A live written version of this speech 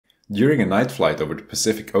During a night flight over the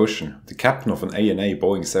Pacific Ocean, the captain of an ANA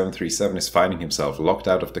Boeing 737 is finding himself locked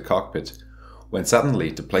out of the cockpit, when suddenly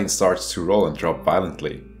the plane starts to roll and drop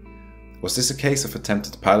violently. Was this a case of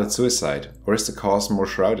attempted pilot suicide, or is the cause more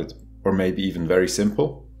shrouded, or maybe even very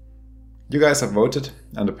simple? You guys have voted,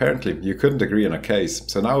 and apparently you couldn't agree on a case,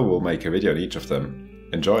 so now we will make a video on each of them.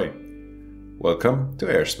 Enjoy! Welcome to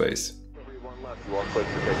airspace.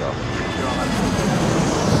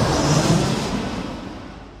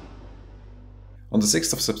 On the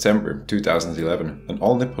 6th of September 2011, an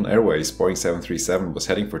all-Nippon Airways Boeing 737 was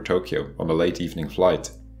heading for Tokyo on a late evening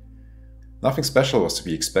flight. Nothing special was to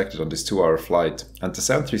be expected on this 2-hour flight, and the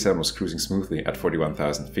 737 was cruising smoothly at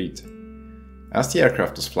 41,000 feet. As the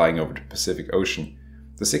aircraft was flying over the Pacific Ocean,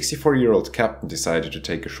 the 64-year-old captain decided to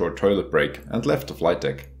take a short toilet break and left the flight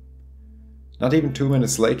deck. Not even 2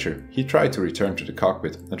 minutes later, he tried to return to the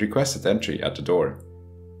cockpit and requested entry at the door.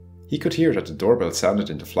 He could hear that the doorbell sounded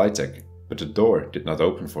in the flight deck, but the door did not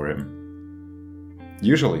open for him.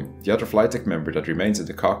 Usually, the other flight deck member that remains in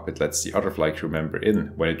the cockpit lets the other flight crew member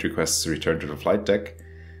in when it requests to return to the flight deck,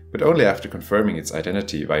 but only after confirming its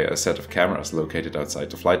identity via a set of cameras located outside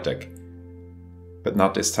the flight deck. But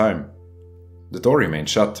not this time. The door remained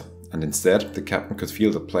shut, and instead the captain could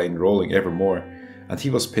feel the plane rolling ever more, and he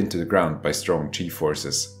was pinned to the ground by strong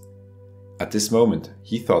G-forces. At this moment,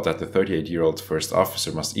 he thought that the 38-year-old first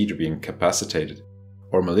officer must either be incapacitated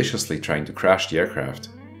or maliciously trying to crash the aircraft.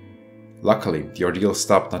 Luckily, the ordeal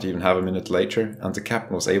stopped not even half a minute later, and the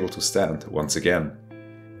captain was able to stand once again.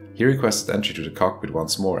 He requested entry to the cockpit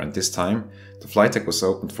once more, and this time, the flight deck was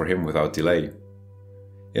opened for him without delay.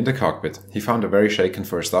 In the cockpit, he found a very shaken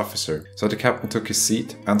first officer, so the captain took his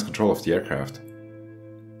seat and control of the aircraft.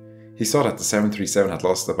 He saw that the 737 had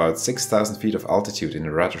lost about 6,000 feet of altitude in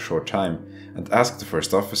a rather short time, and asked the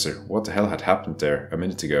first officer what the hell had happened there a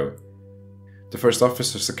minute ago. The first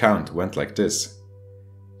officer's account went like this.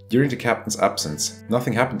 During the captain's absence,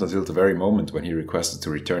 nothing happened until the very moment when he requested to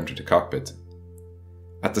return to the cockpit.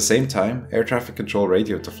 At the same time, air traffic control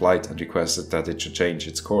radioed the flight and requested that it should change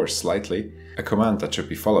its course slightly, a command that should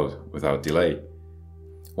be followed without delay.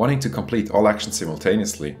 Wanting to complete all actions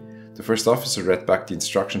simultaneously, the first officer read back the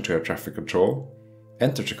instruction to air traffic control,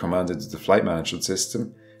 entered the command into the flight management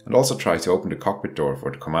system, and also tried to open the cockpit door for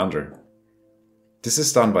the commander. This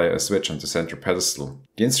is done by a switch on the center pedestal,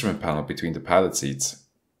 the instrument panel between the pilot seats.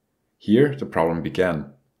 Here, the problem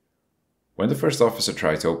began. When the first officer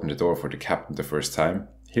tried to open the door for the captain the first time,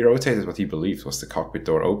 he rotated what he believed was the cockpit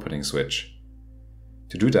door opening switch.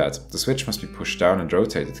 To do that, the switch must be pushed down and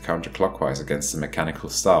rotated counterclockwise against the mechanical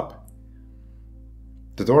stop.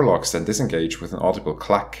 The door locks then disengage with an audible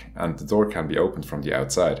clack, and the door can be opened from the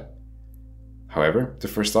outside. However, the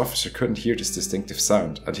first officer couldn't hear this distinctive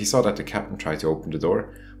sound, and he saw that the captain tried to open the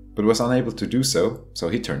door, but was unable to do so, so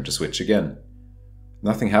he turned the switch again.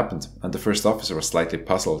 Nothing happened, and the first officer was slightly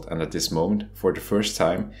puzzled, and at this moment, for the first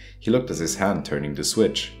time, he looked at his hand turning the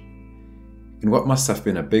switch. In what must have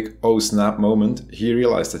been a big oh snap moment, he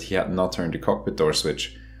realized that he had not turned the cockpit door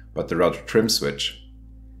switch, but the rudder trim switch.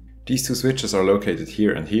 These two switches are located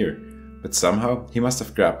here and here, but somehow he must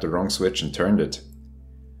have grabbed the wrong switch and turned it.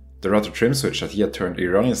 The rudder trim switch that he had turned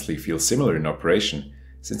erroneously feels similar in operation,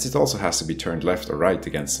 since it also has to be turned left or right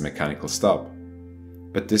against the mechanical stop.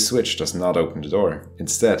 But this switch does not open the door,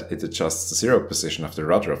 instead it adjusts the zero position of the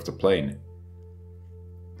rudder of the plane.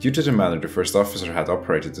 Due to the manner the first officer had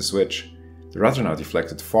operated the switch, the rudder now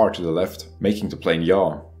deflected far to the left, making the plane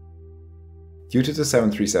yaw. Due to the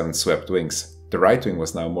 737's swept wings, the right wing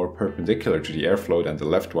was now more perpendicular to the airflow than the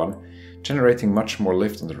left one, generating much more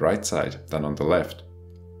lift on the right side than on the left.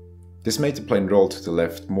 This made the plane roll to the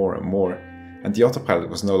left more and more, and the autopilot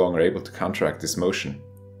was no longer able to counteract this motion.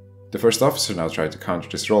 The first officer now tried to counter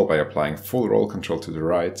this roll by applying full roll control to the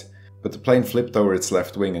right, but the plane flipped over its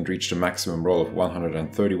left wing and reached a maximum roll of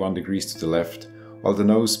 131 degrees to the left, while the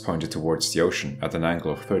nose pointed towards the ocean at an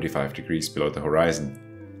angle of 35 degrees below the horizon.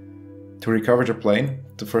 To recover the plane,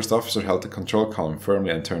 the first officer held the control column firmly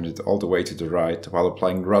and turned it all the way to the right while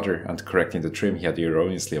applying rudder and correcting the trim he had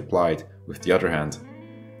erroneously applied with the other hand.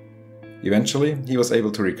 Eventually, he was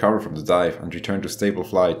able to recover from the dive and return to stable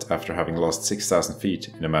flight after having lost 6,000 feet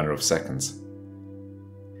in a matter of seconds.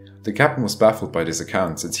 The captain was baffled by this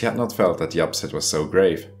account since he had not felt that the upset was so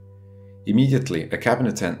grave. Immediately, a cabin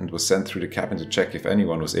attendant was sent through the cabin to check if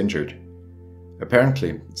anyone was injured.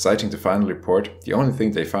 Apparently, citing the final report, the only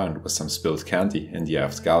thing they found was some spilled candy in the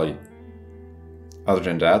aft galley. Other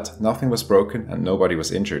than that, nothing was broken and nobody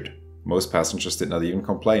was injured. Most passengers did not even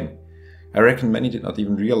complain. I reckon many did not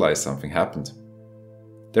even realize something happened.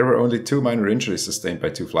 There were only 2 minor injuries sustained by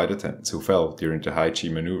 2 flight attendants who fell during the high G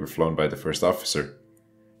maneuver flown by the first officer.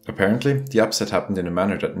 Apparently, the upset happened in a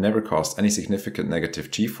manner that never caused any significant negative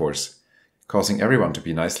G-force, causing everyone to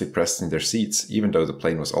be nicely pressed in their seats even though the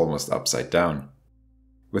plane was almost upside down.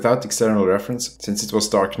 Without external reference, since it was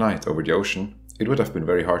dark night over the ocean, it would have been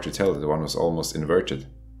very hard to tell that one was almost inverted.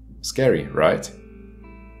 Scary, right?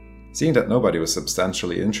 Seeing that nobody was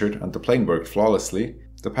substantially injured and the plane worked flawlessly,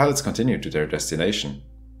 the pilots continued to their destination.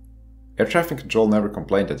 Air traffic control never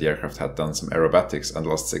complained that the aircraft had done some aerobatics and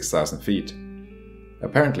lost 6,000 feet.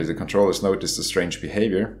 Apparently the controllers noticed the strange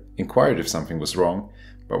behavior, inquired if something was wrong,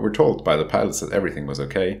 but were told by the pilots that everything was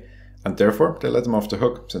okay, and therefore they let them off the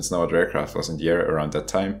hook since no other aircraft was in the air around that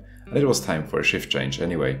time and it was time for a shift change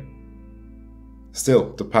anyway.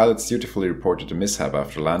 Still, the pilots dutifully reported the mishap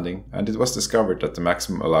after landing, and it was discovered that the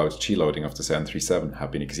maximum allowed G-loading of the 737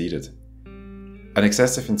 had been exceeded. An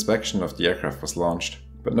excessive inspection of the aircraft was launched,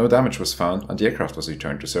 but no damage was found and the aircraft was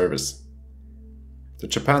returned to service. The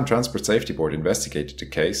Japan Transport Safety Board investigated the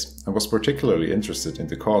case and was particularly interested in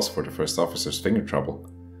the cause for the first officer's finger trouble.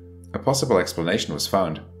 A possible explanation was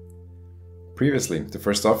found. Previously, the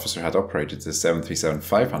first officer had operated the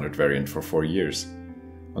 737-500 variant for 4 years.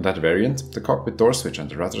 On that variant, the cockpit door switch and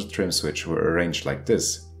the rudder trim switch were arranged like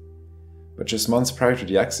this. But just months prior to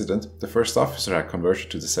the accident, the first officer had converted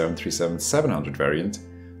to the 737-700 variant,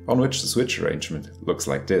 on which the switch arrangement looks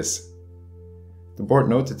like this. The board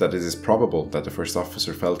noted that it is probable that the first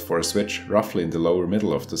officer felt for a switch roughly in the lower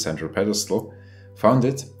middle of the central pedestal, found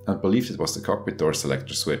it, and believed it was the cockpit door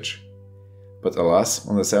selector switch. But alas,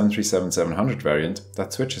 on the 737-700 variant,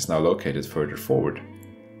 that switch is now located further forward.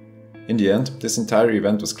 In the end, this entire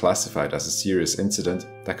event was classified as a serious incident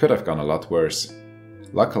that could have gone a lot worse.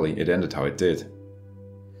 Luckily, it ended how it did.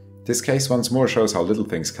 This case once more shows how little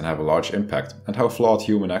things can have a large impact and how flawed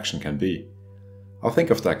human action can be. I'll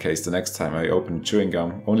think of that case the next time I open chewing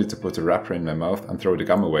gum only to put a wrapper in my mouth and throw the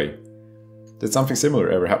gum away. Did something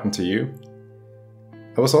similar ever happen to you?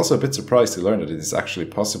 I was also a bit surprised to learn that it is actually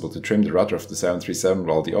possible to trim the rudder of the 737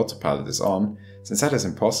 while the autopilot is on, since that is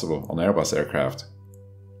impossible on Airbus aircraft.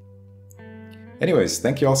 Anyways,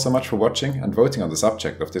 thank you all so much for watching and voting on the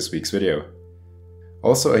subject of this week's video.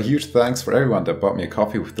 Also, a huge thanks for everyone that bought me a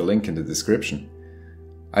copy with the link in the description.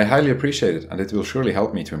 I highly appreciate it and it will surely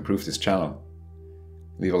help me to improve this channel.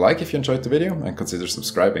 Leave a like if you enjoyed the video and consider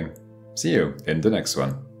subscribing. See you in the next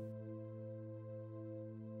one.